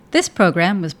This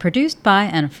program was produced by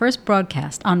and first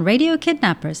broadcast on Radio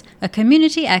Kidnappers, a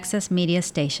community access media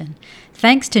station.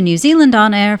 Thanks to New Zealand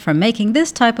On Air for making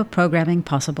this type of programming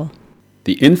possible.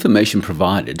 The information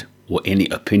provided, or any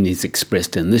opinions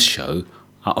expressed in this show,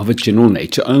 are of a general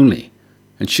nature only,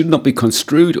 and should not be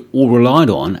construed or relied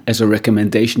on as a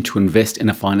recommendation to invest in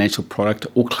a financial product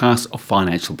or class of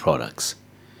financial products.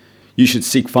 You should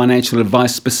seek financial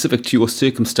advice specific to your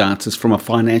circumstances from a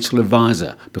financial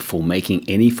advisor before making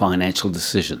any financial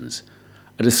decisions.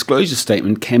 A disclosure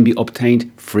statement can be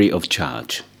obtained free of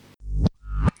charge.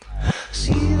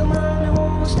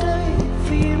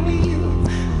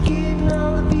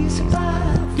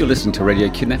 You're listening to Radio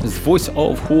Kidnappers, the voice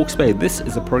of Hawke's Bay. This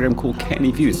is a program called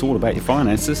Canny View. It's all about your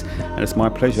finances, and it's my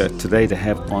pleasure today to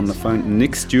have on the phone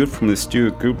Nick Stewart from the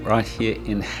Stewart Group right here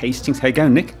in Hastings. How you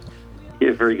going, Nick?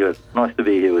 Yeah, very good. Nice to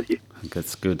be here with you.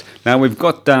 That's good. Now, we've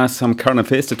got some current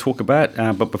affairs to talk about,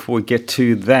 but before we get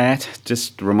to that,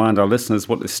 just to remind our listeners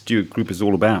what the Stewart Group is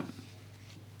all about.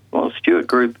 Well, Stewart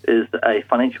Group is a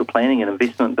financial planning and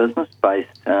investment business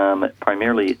based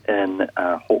primarily in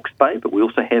Hawke's Bay, but we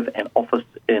also have an office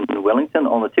in Wellington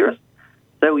on the terrace.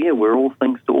 So, yeah, we're all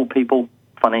things to all people,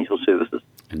 financial services.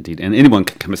 Indeed. And anyone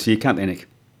can come and see you, can't they, Nick?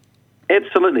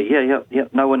 Absolutely. Yeah.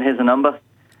 No one has a number.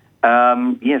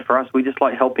 For us, we just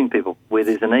like helping people. Where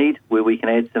there's a need, where we can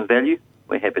add some value,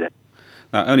 we're happy to.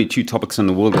 Only two topics in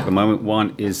the world at the moment.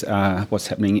 One is what's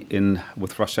happening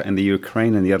with Russia and the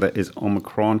Ukraine, and the other is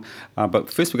Omicron.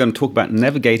 But first we're going to talk about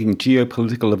navigating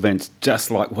geopolitical events,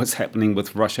 just like what's happening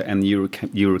with Russia and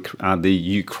the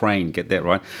Ukraine. Get that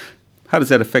right? How does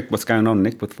that affect what's going on,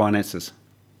 Nick, with finances?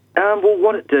 Well,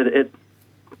 what it did,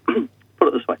 put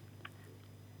it this way.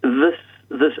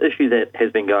 This issue that has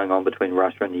been going on between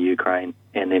Russia and the Ukraine,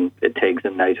 and then it tags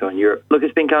in NATO and Europe. Look,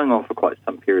 it's been going on for quite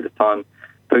some period of time.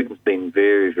 Putin's been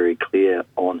very, very clear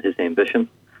on his ambition.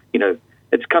 You know,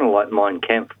 it's kind of like Mein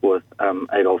Kampf with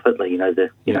Adolf Hitler.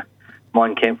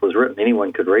 Mein Kampf was written.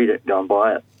 Anyone could read it, go and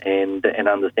buy it, and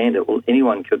understand it. Well,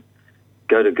 anyone could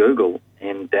go to Google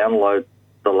and download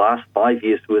the last 5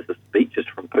 years' worth of speeches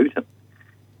from Putin.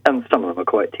 And some of them are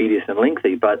quite tedious and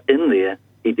lengthy, but in there,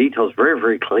 he details very,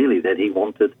 very clearly that he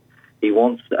wants the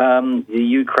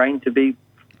Ukraine to be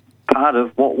part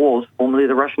of what was formerly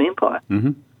the Russian Empire.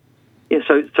 Mm-hmm. Yeah,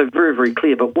 so very, very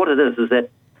clear. But what it is that,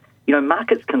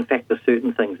 markets can factor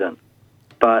certain things in.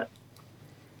 But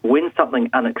when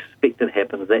something unexpected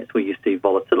happens, that's where you see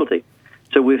volatility.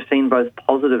 So we've seen both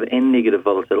positive and negative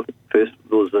volatility. First,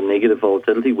 there was the negative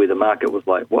volatility where the market was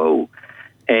like, whoa,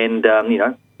 and,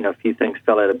 a few things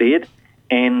fell out of bed.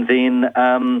 And then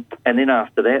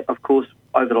after that, of course,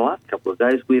 over the last couple of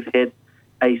days, we've had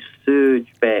a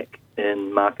surge back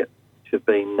in markets,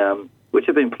 which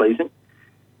have been pleasing.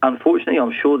 Unfortunately,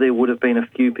 I'm sure there would have been a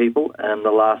few people in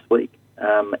the last week,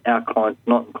 our clients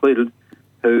not included,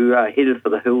 who headed for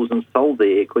the hills and sold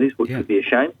their equities, which would be a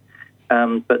shame.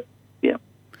 But yeah,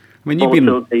 I mean,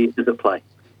 volatility is at play.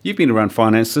 You've been around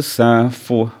finances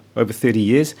for over 30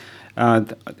 years.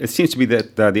 It seems to be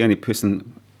that the only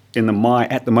person in the mire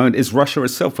at the moment is Russia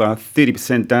itself,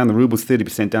 30% down, the ruble's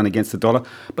 30% down against the dollar.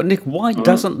 But Nick, why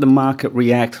doesn't the market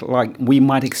react like we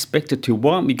might expect it to?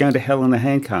 Why aren't we going to hell in the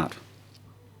handcart?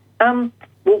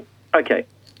 Well, okay,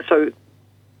 so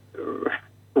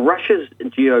Russia's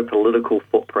geopolitical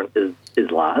footprint is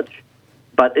large,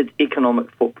 but its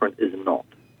economic footprint is not.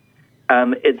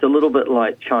 It's a little bit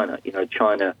like China.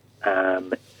 China,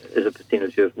 as a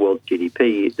percentage of world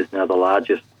GDP, is now the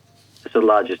largest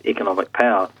economic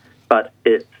power, but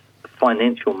its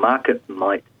financial market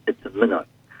might, it's a minnow.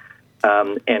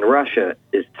 And Russia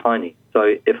is tiny.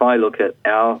 So if I look at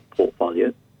our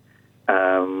portfolio,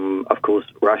 of course,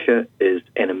 Russia is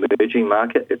an emerging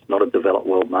market. It's not a developed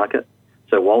world market.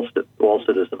 So whilst it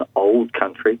is an old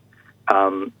country,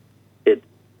 it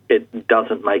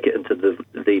doesn't make it into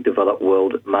the developed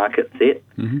world market set.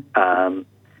 Mm-hmm.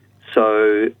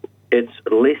 So it's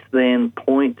less than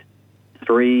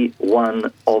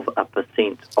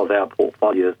 0.31% of our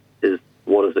portfolio is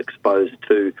what is exposed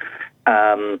to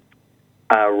a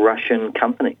Russian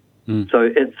company. So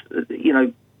it's,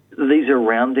 these are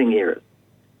rounding errors.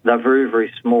 They're very,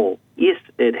 very small. Yes,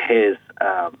 it has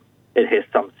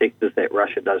some sectors that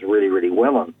Russia does really, really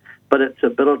well on, but its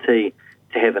ability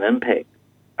to have an impact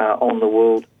on the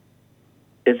world,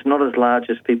 it's not as large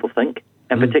as people think.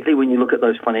 And particularly when you look at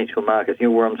those financial markets,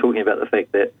 where I'm talking about the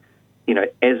fact that,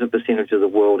 as a percentage of the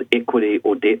world equity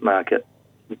or debt market,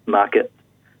 Russia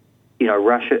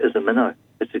is a minnow.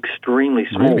 It's extremely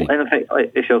small. Really? And in fact,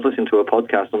 I was listening to a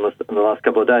podcast on this in the last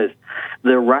couple of days.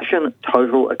 The Russian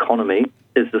total economy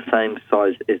is the same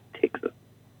size as Texas.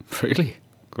 Really?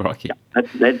 Crikey.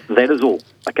 That is all.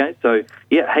 Okay, so,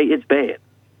 yeah, hey, it's bad,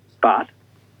 but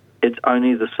it's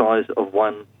only the size of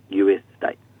one US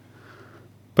state.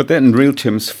 But that in real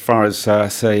terms, as far as,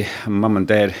 say, mum and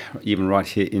dad, even right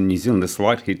here in New Zealand, it's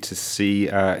likely to see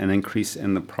an increase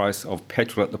in the price of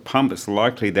petrol at the pump. It's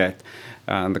likely that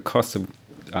the cost of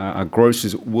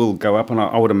groceries will go up, and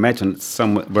I would imagine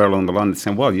somewhere along the line they're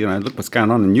saying, well, look what's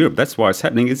going on in Europe. That's why it's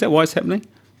happening. Is that why it's happening?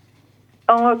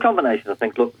 Oh, a combination of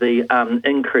things. Look, the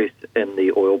increase in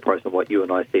the oil price and what you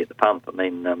and I see at the pump, I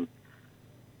mean,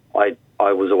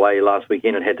 I was away last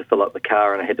weekend and had to fill up the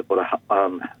car, and I had to put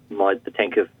the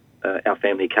tank of our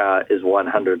family car is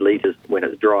 100 litres when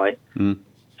it's dry. Mm.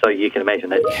 So you can imagine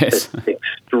that it's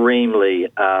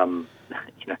extremely,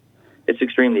 it's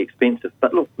extremely expensive.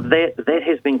 But look, that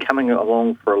has been coming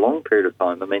along for a long period of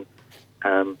time. I mean,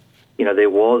 there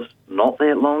was not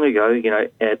that long ago,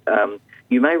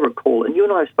 you may recall, and you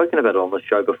and I have spoken about it on the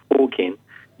show before, Ken,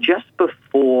 just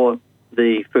before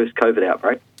the first COVID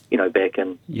outbreak, back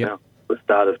in the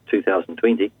start of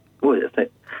 2020. Boy,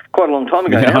 that's quite a long time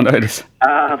ago now. I noticed.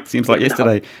 Seems like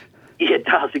yesterday. Yeah, it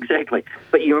does, exactly.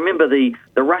 But you remember the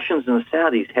Russians and the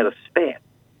Saudis had a spat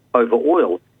over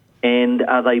oil, and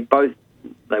they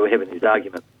were having these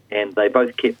arguments, and they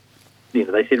both kept,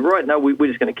 they said, right, no, we're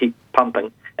just going to keep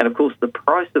pumping. And, of course, the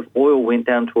price of oil went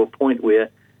down to a point where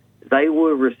they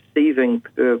were receiving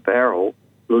per barrel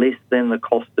less than the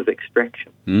cost of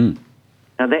extraction. Mm.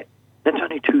 Now, that's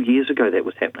only 2 years ago that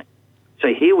was happening.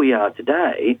 So here we are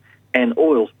today, and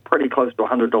oil's pretty close to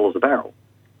 $100 a barrel.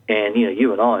 And,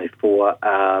 you and I, for,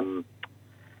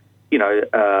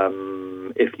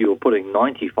 if you were putting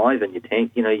 95 in your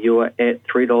tank, you were at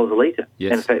 $3 a litre.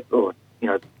 Yes. And in fact,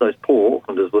 those poor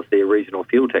Aucklanders with their regional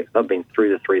fuel tax, they've been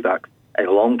through the $3 a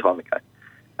long time ago.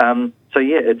 So,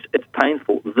 it's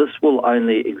painful. This will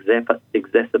only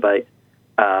exacerbate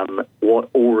what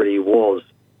already was,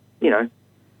 a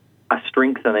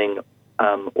strengthening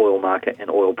oil market and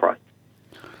oil price.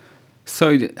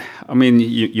 So, I mean,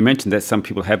 you mentioned that some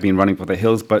people have been running for the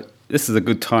hills, but this is a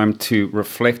good time to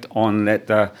reflect on that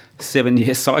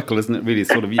 7-year cycle, isn't it? Really,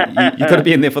 sort of, you've got to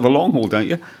be in there for the long haul, don't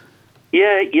you?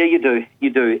 Yeah, you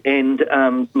do. And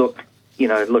look,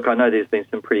 I know there's been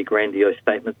some pretty grandiose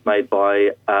statements made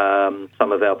by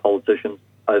some of our politicians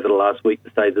over the last week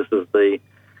to say this is the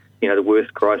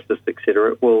worst crisis,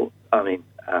 etc. Well, I mean,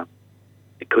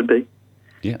 it could be.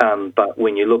 Yeah. But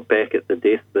when you look back at the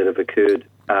deaths that have occurred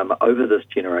over this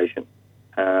generation,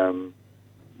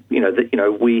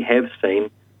 we have seen,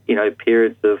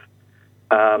 periods of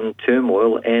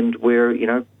turmoil and where,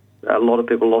 a lot of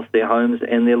people lost their homes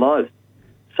and their lives.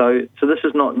 So this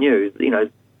is not new.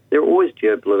 There are always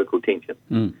geopolitical tensions.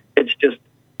 Mm.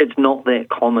 It's not that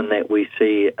common that we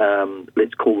see,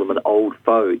 let's call them an old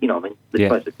foe.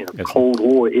 Cold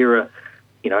War era,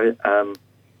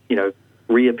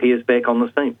 reappears back on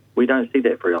the scene. We don't see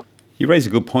that very often. You raise a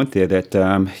good point there that,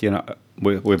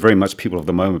 we're very much people of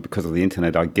the moment because of the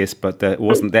internet, I guess, but it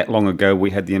wasn't that long ago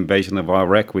we had the invasion of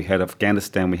Iraq, we had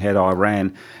Afghanistan, we had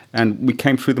Iran, and we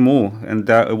came through them all, and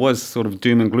it was sort of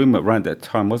doom and gloom around that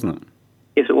time, wasn't it?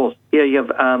 Yes, it was.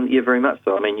 Yeah, very much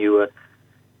so. I mean, you were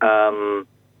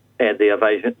at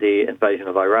the invasion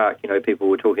of Iraq. People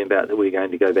were talking about that we're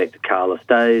going to go back to Carlist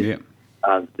days. Yeah.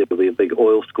 There will be a big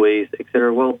oil squeeze,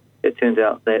 etc. Well, it turns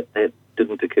out that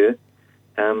didn't occur.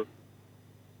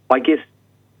 I guess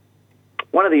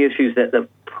one of the issues that they've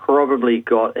probably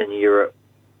got in Europe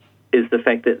is the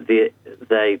fact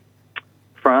that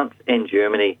France and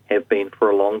Germany have been for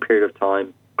a long period of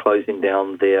time closing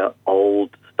down their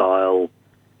old-style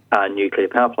nuclear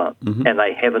power plants, mm-hmm. and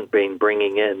they haven't been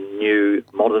bringing in new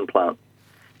modern plants.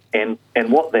 And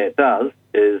what that does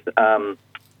is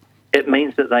it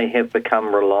means that they have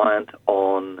become reliant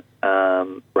on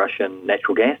Russian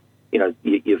natural gas.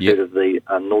 You've heard of the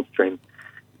Nord Stream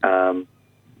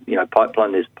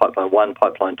pipeline. There's pipeline 1,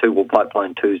 pipeline 2. Well,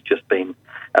 pipeline 2's just been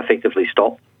effectively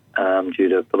stopped due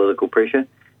to political pressure.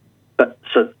 But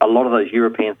so a lot of those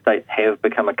European states have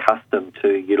become accustomed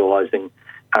to utilising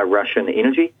Russian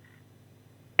energy,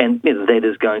 and that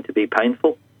is going to be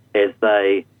painful as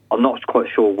I'm not quite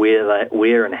sure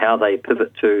where and how they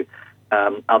pivot to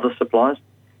other suppliers.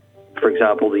 For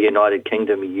example, the United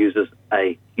Kingdom uses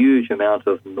a huge amount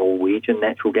of Norwegian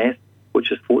natural gas,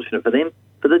 which is fortunate for them.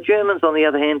 For the Germans, on the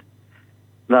other hand,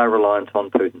 they're reliant on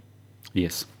Putin.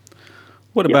 Yes.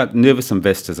 What about nervous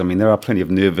investors? I mean, there are plenty of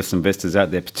nervous investors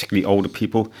out there, particularly older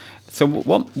people. So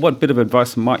what bit of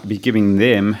advice might you be giving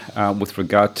them with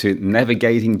regard to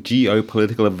navigating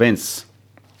geopolitical events?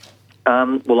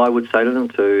 Well, I would say to them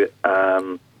to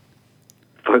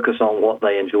focus on what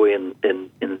they enjoy in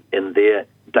their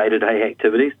day-to-day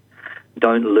activities.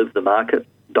 don't live the market,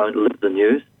 don't live the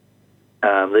news.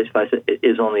 Let's face it, it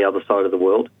is on the other side of the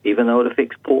world, even though it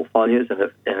affects portfolios and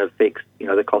it affects,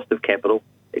 the cost of capital,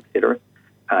 etc.,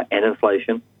 and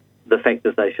inflation. The fact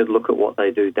is they should look at what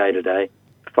they do day to day,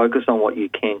 focus on what you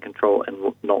can control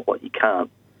and not what you can't,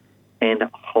 and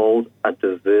hold a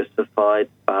diversified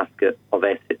basket of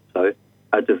assets, so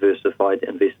a diversified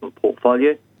investment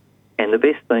portfolio. And the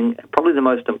best thing, probably the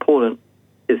most important,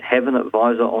 is have an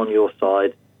advisor on your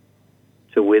side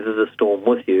to weather the storm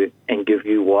with you and give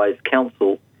you wise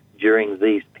counsel during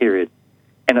these periods.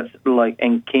 And it's like,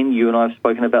 and Ken, you and I have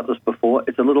spoken about this before,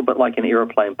 it's a little bit like an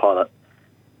aeroplane pilot.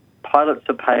 Pilots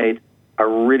are paid a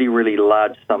really, really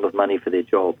large sum of money for their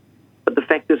job. But the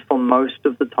fact is, for most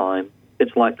of the time,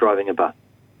 it's like driving a bus.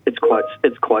 It's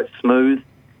quite smooth,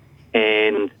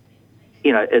 and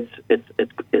it's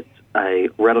a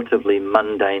relatively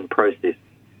mundane process.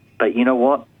 But you know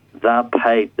what? They're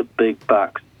paid the big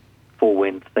bucks for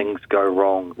when things go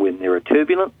wrong, when there are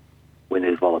turbulence, when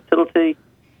there's volatility,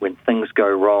 when things go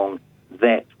wrong.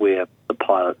 That's where the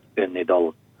pilots earn their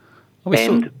dollars.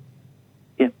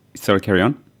 Sorry, carry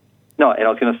on. No, and I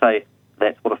was going to say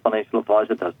that's what a financial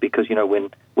advisor does, because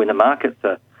when the markets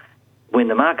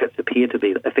appear to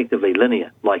be effectively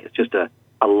linear, like it's just a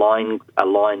line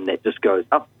that just goes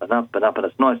up and up and up, and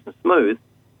it's nice and smooth.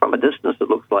 From a distance, it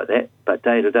looks like that, but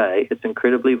day to day, it's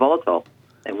incredibly volatile,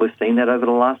 and we've seen that over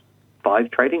the last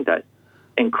 5 trading days.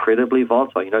 Incredibly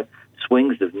volatile.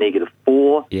 Swings of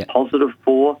 -4,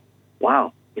 +4.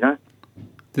 Wow.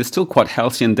 They're still quite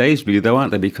halcyon days, really, though,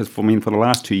 aren't they? Because, for the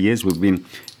last 2 years, we've been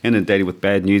inundated with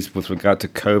bad news with regard to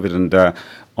COVID and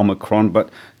Omicron, but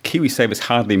KiwiSaver's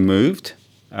hardly moved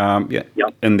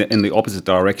in the opposite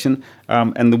direction,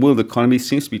 and the world economy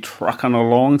seems to be trucking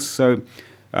along, so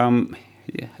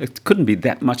it couldn't be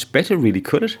that much better, really,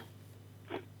 could it?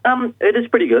 It is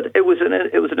pretty good. It was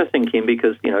interesting, Ken,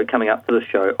 because coming up to the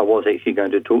show, I was actually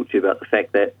going to talk to you about the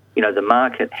fact that the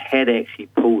market had actually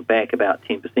pulled back about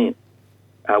 10%.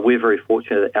 We're very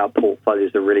fortunate that our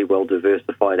portfolios are really well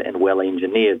diversified and well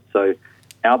engineered. So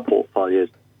our portfolios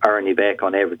are only back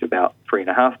on average about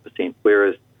 3.5%,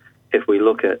 whereas if we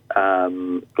look at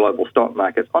global stock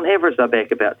markets, on average they're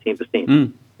back about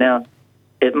 10%. Now,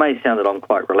 it may sound that I'm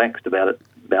quite relaxed about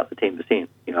the 10%.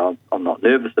 I'm not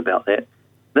nervous about that.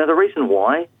 Now, the reason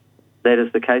why that is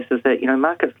the case is that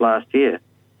markets last year,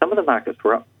 some of the markets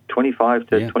were up 25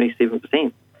 to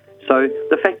 27%. So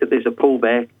the fact that there's a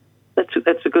pullback,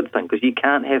 that's a good thing, because you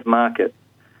can't have markets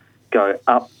go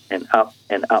up and up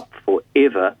and up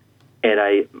forever at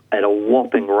a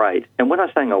whopping rate. And when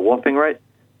I'm saying a whopping rate,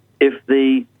 if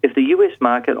the US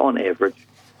market on average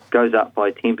goes up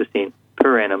by 10%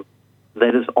 per annum,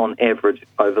 that is on average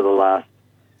over the last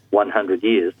 100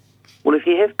 years. Well, if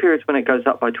you have periods when it goes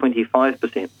up by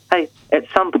 25%, hey, at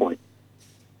some point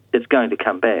it's going to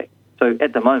come back. So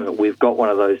at the moment we've got one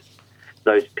of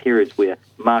those periods where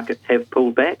markets have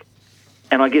pulled back.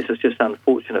 And I guess it's just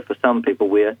unfortunate for some people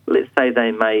where, let's say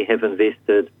they may have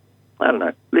invested,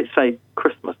 let's say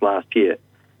Christmas last year.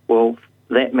 Well,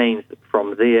 that means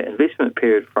from their investment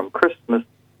period from Christmas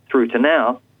through to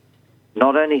now,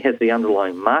 not only has the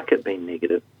underlying market been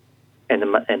negative and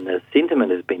the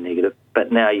sentiment has been negative,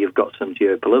 but now you've got some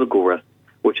geopolitical risk,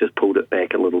 which has pulled it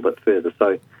back a little bit further.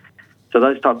 So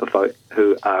those type of folk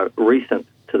who are recent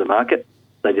to the market,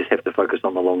 they just have to focus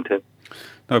on the long term.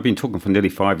 I've been talking for nearly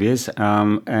 5 years,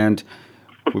 and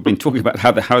we've been talking about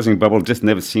how the housing bubble just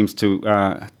never seems to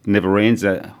never ends.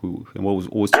 We're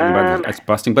always talking about it's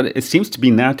busting, but it seems to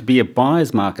be now to be a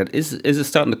buyer's market. Is it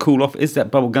starting to cool off? Is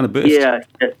that bubble going to burst? Yeah,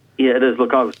 it is.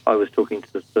 Look, I was talking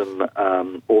to some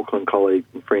Auckland colleagues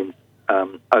and friends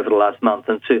over the last month,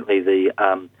 and certainly the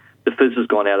fizz has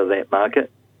gone out of that market,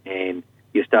 and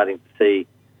you're starting to see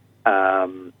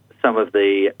some of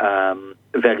the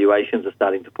valuations are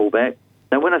starting to pull back.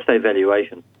 Now, when I say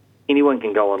valuation, anyone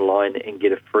can go online and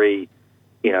get a free,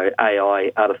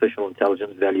 AI, artificial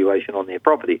intelligence valuation on their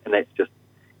property, and that's just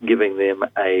giving them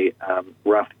a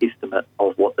rough estimate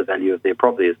of what the value of their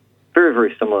property is. Very,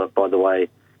 very similar, by the way,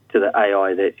 to the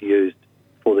AI that's used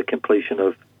for the completion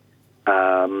of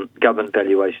government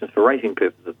valuations for rating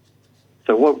purposes.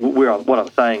 So what I'm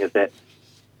saying is that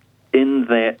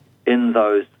in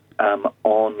those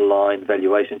online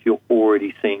valuations, you're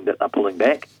already seeing that they're pulling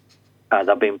back.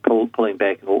 They've been pulling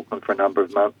back in Auckland for a number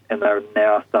of months, and they're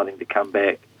now starting to come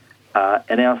back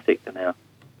in our sector now.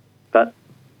 But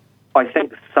I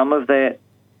think some of that,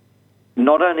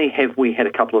 not only have we had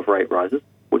a couple of rate rises,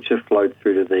 which have flowed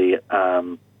through to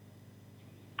the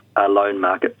loan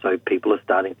market, so people are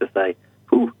starting to say,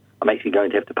 I'm actually going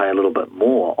to have to pay a little bit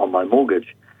more on my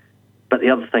mortgage. But the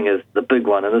other thing is the big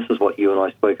one, and this is what you and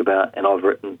I spoke about, and I've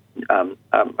written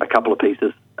a couple of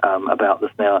pieces about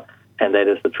this now, and that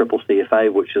is the triple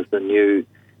CFA, which is the new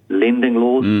lending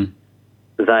laws.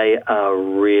 They are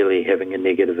really having a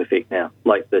negative effect now.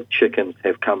 Like the chickens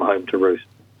have come home to roost.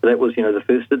 So that was, the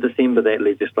 1st of December that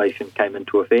legislation came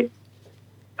into effect.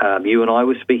 You and I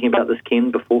were speaking about this,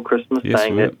 Ken, before Christmas,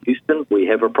 saying that Houston, we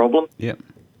have a problem. Yep.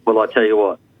 Well, I tell you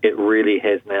what, it really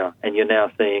has now. And you're now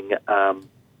seeing,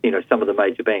 some of the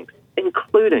major banks,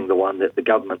 including the one that the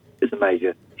government is a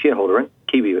major shareholder in,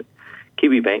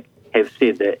 Kiwi Bank, have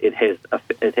said that it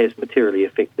has materially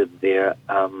affected their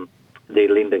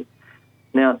lending.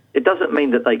 Now, it doesn't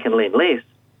mean that they can lend less,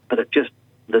 but it just,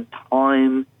 the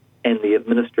time and the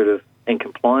administrative and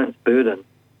compliance burden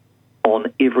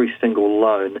on every single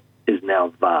loan is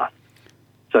now vast.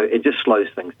 So it just slows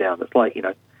things down. It's like,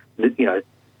 the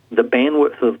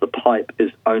bandwidth of the pipe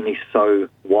is only so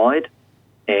wide,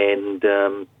 and,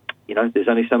 there's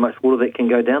only so much water that can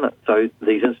go down it. So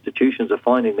these institutions are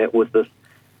finding that with this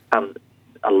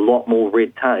a lot more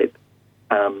red tape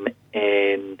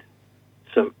and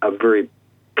a very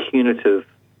punitive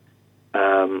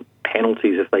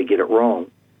penalties if they get it wrong,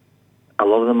 a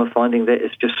lot of them are finding that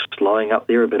it's just slowing up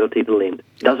their ability to lend.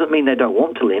 Doesn't mean they don't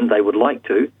want to lend, they would like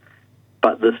to,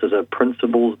 but this is a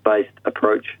principles-based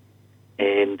approach,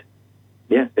 and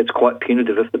it's quite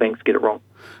punitive if the banks get it wrong.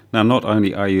 Now, not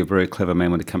only are you a very clever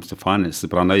man when it comes to finances,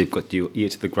 but I know you've got your ear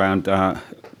to the ground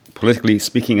politically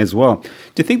speaking as well.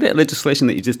 Do you think that legislation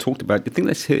that you just talked about, do you think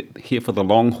that's here for the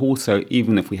long haul? So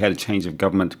even if we had a change of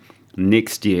government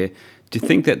next year, do you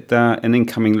think that an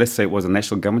incoming, let's say it was a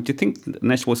national government, do you think the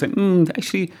national will say,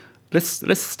 actually, let's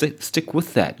stick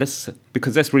with that,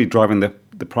 because that's really driving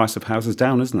the price of houses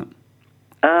down, isn't it?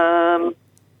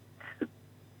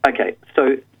 Okay,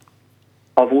 so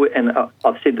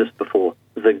I've said this before,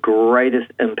 the greatest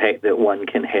impact that one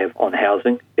can have on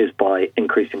housing is by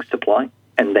increasing supply,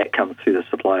 and that comes through the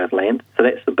supply of land. So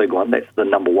that's the big one. That's the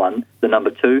number one. The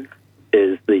number two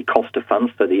is the cost of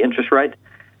funds, so the interest rate.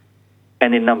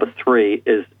 And then number three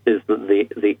is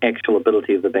the actual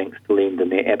ability of the banks to lend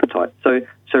and their appetite. So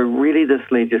really this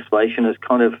legislation is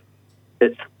kind of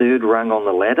its third rung on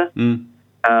the ladder.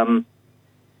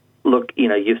 Look,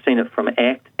 you've seen it from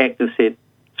ACT. ACT has said,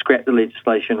 scrap the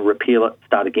legislation, repeal it,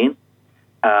 start again.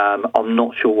 I'm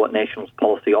not sure what National's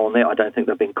policy on that. I don't think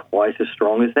they've been quite as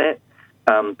strong as that.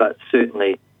 But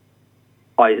certainly,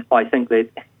 I think that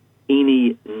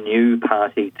any new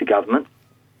party to government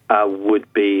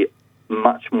would be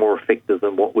much more effective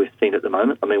than what we've seen at the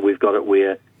moment. I mean, we've got it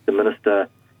where the minister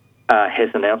has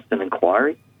announced an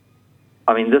inquiry.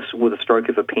 I mean, this, with a stroke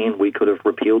of a pen, we could have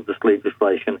repealed this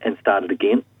legislation and started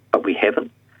again, but we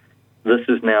haven't. This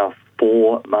is now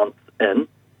 4 months in,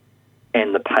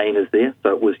 and the pain is there. So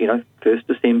it was, 1st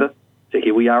December, so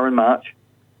here we are in March.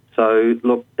 So,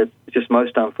 look, it's just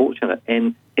most unfortunate.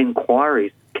 And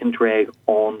inquiries can drag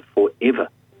on forever.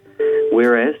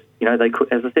 Whereas, they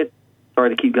could, as I said, sorry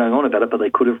to keep going on about it, but they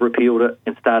could have repealed it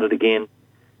and started again.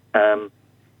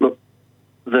 Look,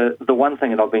 the one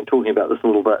thing, and I've been talking about this a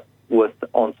little bit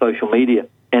on social media,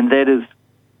 and that is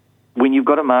when you've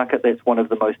got a market that's one of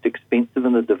the most expensive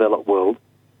in the developed world,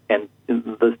 and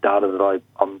this data that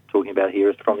I'm talking about here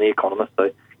is from The Economist,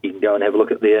 so you can go and have a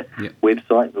look at their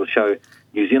website. It'll show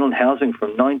New Zealand housing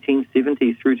from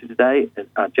 1970 through to today,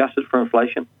 adjusted for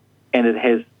inflation, and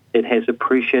it has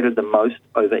appreciated the most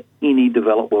over any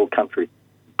developed world country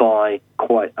by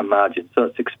quite a margin. So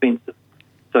it's expensive.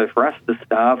 So for us to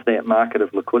starve that market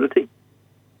of liquidity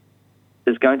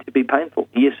is going to be painful.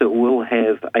 Yes, it will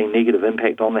have a negative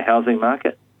impact on the housing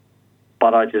market,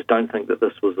 but I just don't think that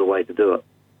this was the way to do it.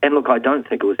 And look, I don't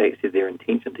think it was actually their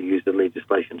intention to use the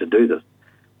legislation to do this.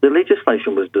 The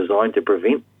legislation was designed to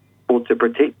prevent or to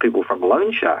protect people from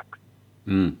loan sharks.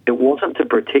 It wasn't to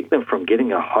protect them from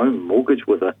getting a home mortgage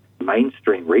with a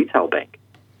mainstream retail bank.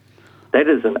 That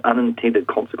is an unintended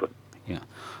consequence. Yeah.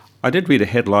 I did read a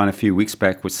headline a few weeks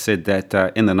back which said that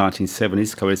in the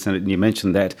 1970s, and you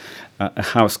mentioned that a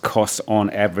house costs on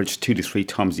average 2 to 3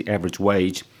 times the average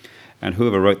wage. And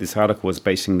whoever wrote this article was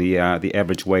basing the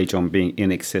average wage on being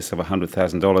in excess of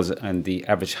 $100,000, and the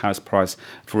average house price,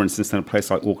 for instance, in a place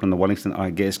like Auckland or Wellington, I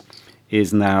guess,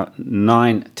 is now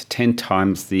 9 to 10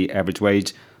 times the average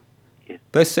wage. Yes.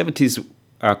 Those 70s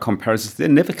comparisons, they're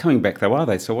never coming back, though, are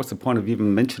they? So what's the point of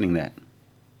even mentioning that?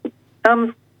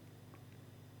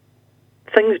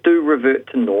 Things do revert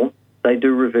to norm. They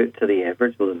do revert to the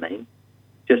average or the mean.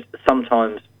 Just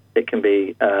sometimes it can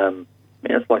be...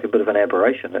 it's like a bit of an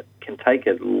aberration. It can take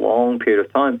a long period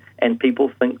of time, and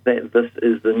people think that this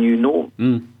is the new norm.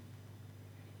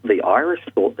 The Irish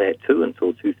thought that too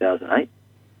until 2008.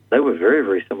 they were very,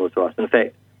 very similar to us. In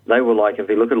fact, they were like, if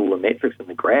you look at all the metrics in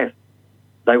the graph,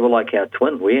 they were like our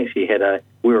twin. We actually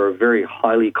we were a very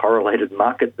highly correlated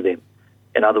market to them.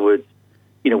 In other words,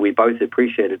 we both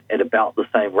appreciated at about the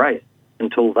same rate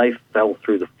until they fell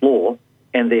through the floor,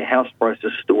 and their house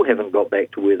prices still haven't got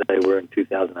back to where they were in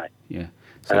 2008. Yeah.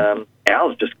 So,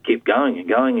 ours just kept going and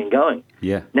going and going.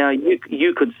 Yeah. Now,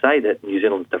 you could say that New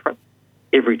Zealand's different.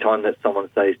 Every time that someone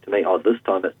says to me, this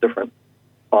time it's different,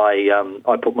 I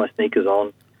put my sneakers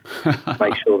on,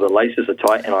 make sure the laces are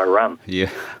tight, and I run. Yeah.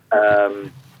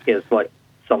 It's like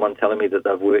someone telling me that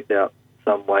they've worked out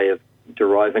some way of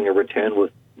deriving a return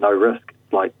with no risk.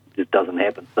 It's like, it just doesn't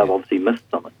happen. They've obviously missed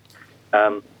something.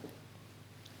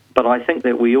 But I think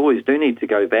that we always do need to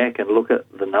go back and look at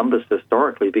the numbers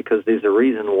historically, because there's a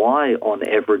reason why, on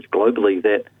average globally,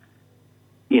 that,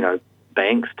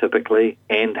 banks typically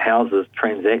and houses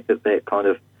transact at that kind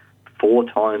of 4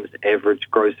 times average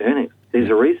gross earnings. There's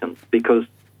a reason, because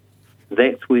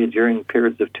that's where during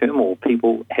periods of turmoil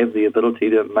people have the ability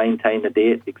to maintain the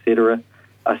debt, etc.,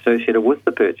 associated with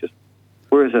the purchase.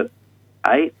 Whereas at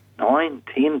 8, 9,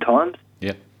 10 times,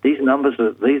 these numbers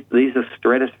are these are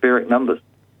stratospheric numbers.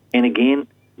 And again,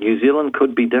 New Zealand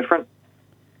could be different.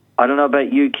 I don't know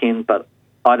about you, Ken, but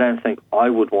I don't think I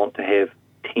would want to have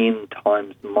 10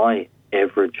 times my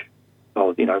average,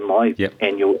 my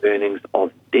annual earnings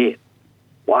of debt.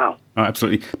 Wow. Oh,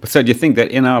 absolutely. But so do you think that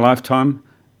in our lifetime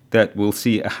that we'll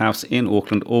see a house in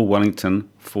Auckland or Wellington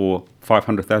for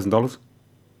 $500,000?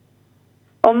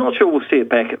 I'm not sure we'll see it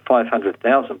back at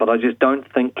 500,000, but I just don't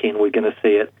think, Ken, we're going to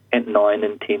see it at 9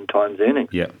 and 10 times earnings.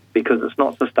 Yeah. Because it's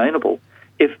not sustainable.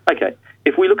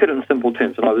 If we look at it in simple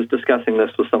terms, and I was discussing this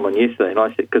with someone yesterday, and I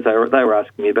said, because they were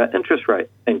asking me about interest rate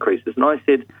increases, and I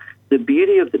said, the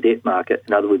beauty of the debt market,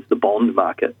 in other words, the bond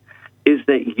market, is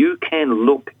that you can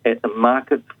look at the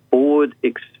market's forward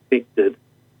expected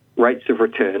rates of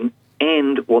return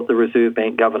and what the Reserve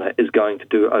Bank governor is going to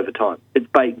do over time. It's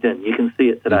baked in. You can see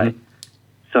it today. Mm-hmm.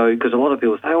 So, because a lot of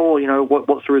people say,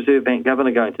 what's the Reserve Bank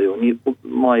governor going to do? And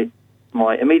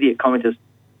my immediate comment is,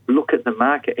 look at the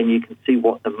market and you can see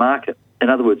what the market, in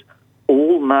other words,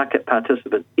 all market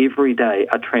participants every day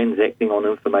are transacting on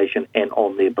information and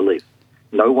on their beliefs.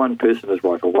 No one person is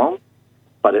right or wrong,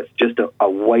 but it's just a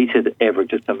weighted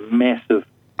average. It's a massive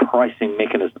pricing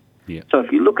mechanism. Yeah. So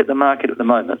if you look at the market at the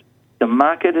moment, the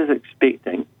market is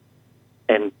expecting,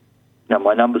 and now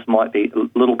my numbers might be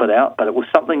a little bit out, but it was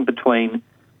something between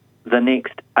the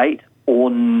next 8 or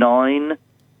 9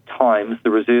 times the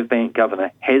Reserve Bank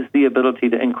governor has the ability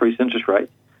to increase interest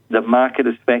rates. The market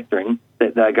is factoring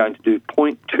that they're going to do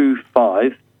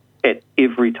 0.25 at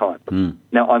every time. Mm.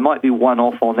 Now, I might be one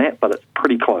off on that, but it's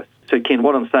pretty close. So, Ken,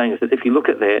 what I'm saying is that if you look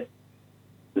at that,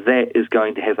 that is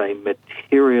going to have a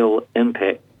material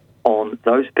impact on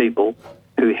those people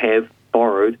who have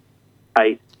borrowed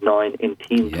 8, 9, and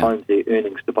 10 times their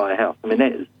earnings to buy a house. I mean,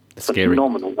 that is scary.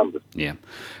 Phenomenal numbers. Yeah.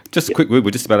 Just a quick word,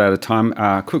 we're just about out of time.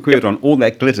 Quick word on all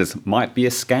that glitters might be a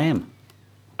scam.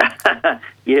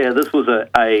 Yeah, this was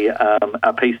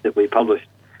a piece that we published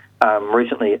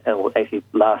recently, or actually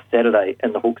last Saturday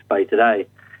in the Hawke's Bay Today.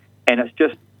 And it's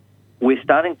just, we're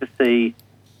starting to see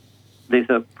there's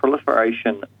a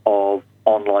proliferation of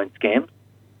online scams.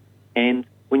 And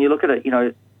when you look at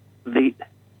it,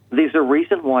 there's a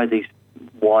reason why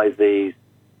these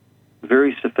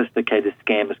very sophisticated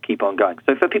scammers keep on going.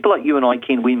 So for people like you and I,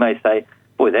 Ken, we may say,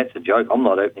 boy, that's a joke, I'm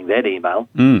not opening that email.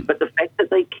 Mm. But the fact that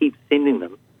they keep sending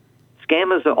them,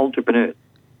 scammers are entrepreneurs.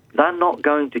 They're not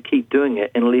going to keep doing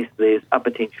it unless there's a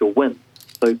potential win.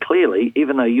 So clearly,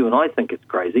 even though you and I think it's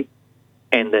crazy,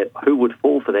 and that who would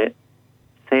fall for that,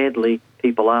 sadly,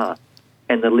 people are.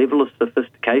 And the level of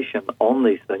sophistication on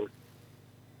these things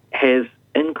has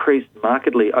increased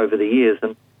markedly over the years.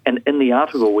 And in the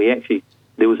article,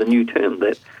 there was a new term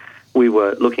that we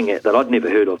were looking at that I'd never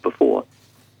heard of before,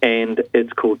 and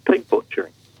it's called pig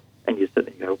butchering. And you sit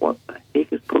there and go, what the heck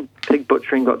has pig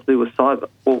butchering got to do with cyber?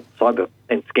 Well, cyber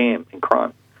and scam and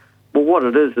crime. Well, what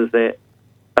it is that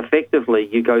effectively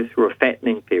you go through a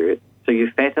fattening period. So you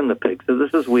fatten the pig. So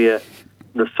this is where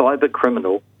the cyber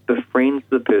criminal befriends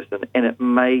the person, and it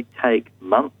may take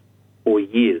months or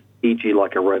years, e.g.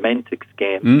 like a romantic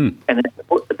scam. Mm. And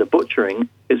then the butchering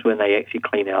is when they actually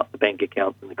clean out the bank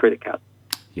accounts and the credit cards.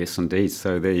 Yes, indeed.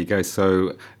 So there you go.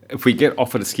 So if we get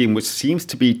offered a scheme which seems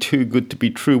to be too good to be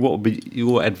true, what would be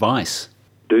your advice?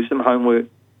 Do some homework,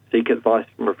 seek advice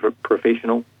from a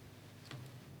professional.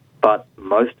 But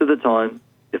most of the time,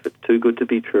 if it's too good to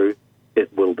be true,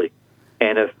 it will be.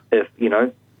 And if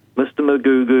Mr.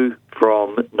 Magugu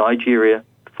from Nigeria,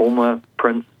 former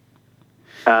prince,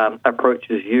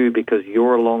 approaches you because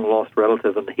you're a long-lost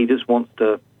relative and he just wants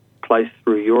to place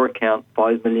through your account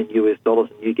 $5 million and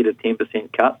you get a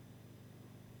 10% cut,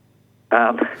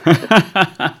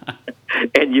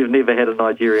 and you've never had a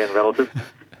Nigerian relative,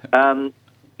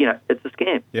 it's a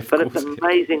scam. Yeah, but it's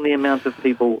amazing the amount of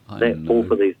people that fall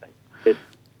for these things. It's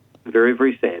very,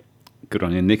 very sad. Good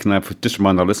on you, Nick. And just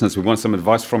remind our listeners, we want some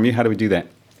advice from you. How do we do that?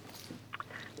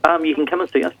 You can come and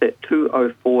see us at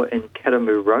 204 in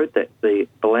Karamu Road. That's the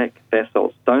black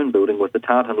basalt stone building with the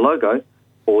tartan logo.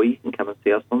 Or you can come and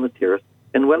see us on the terrace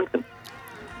in Wellington.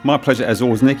 My pleasure as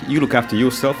always, Nick. You look after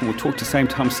yourself, and we'll talk to you same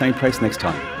time, same place next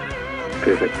time.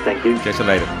 Perfect. Thank you. Catch you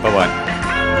later. Bye-bye.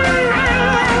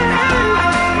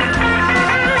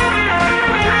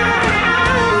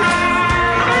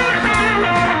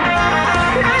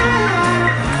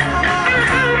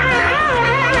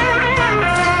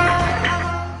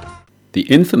 The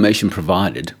information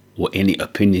provided or any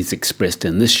opinions expressed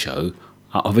in this show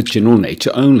are of a general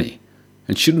nature only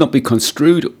and should not be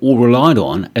construed or relied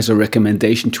on as a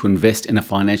recommendation to invest in a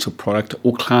financial product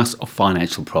or class of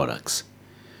financial products.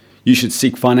 You should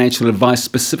seek financial advice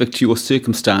specific to your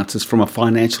circumstances from a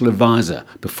financial advisor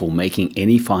before making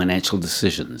any financial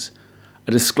decisions.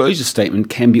 A disclosure statement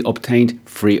can be obtained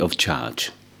free of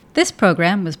charge. This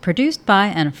program was produced by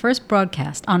and first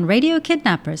broadcast on Radio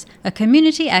Kidnappers, a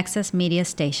community access media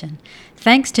station.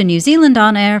 Thanks to New Zealand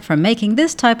On Air for making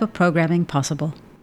this type of programming possible.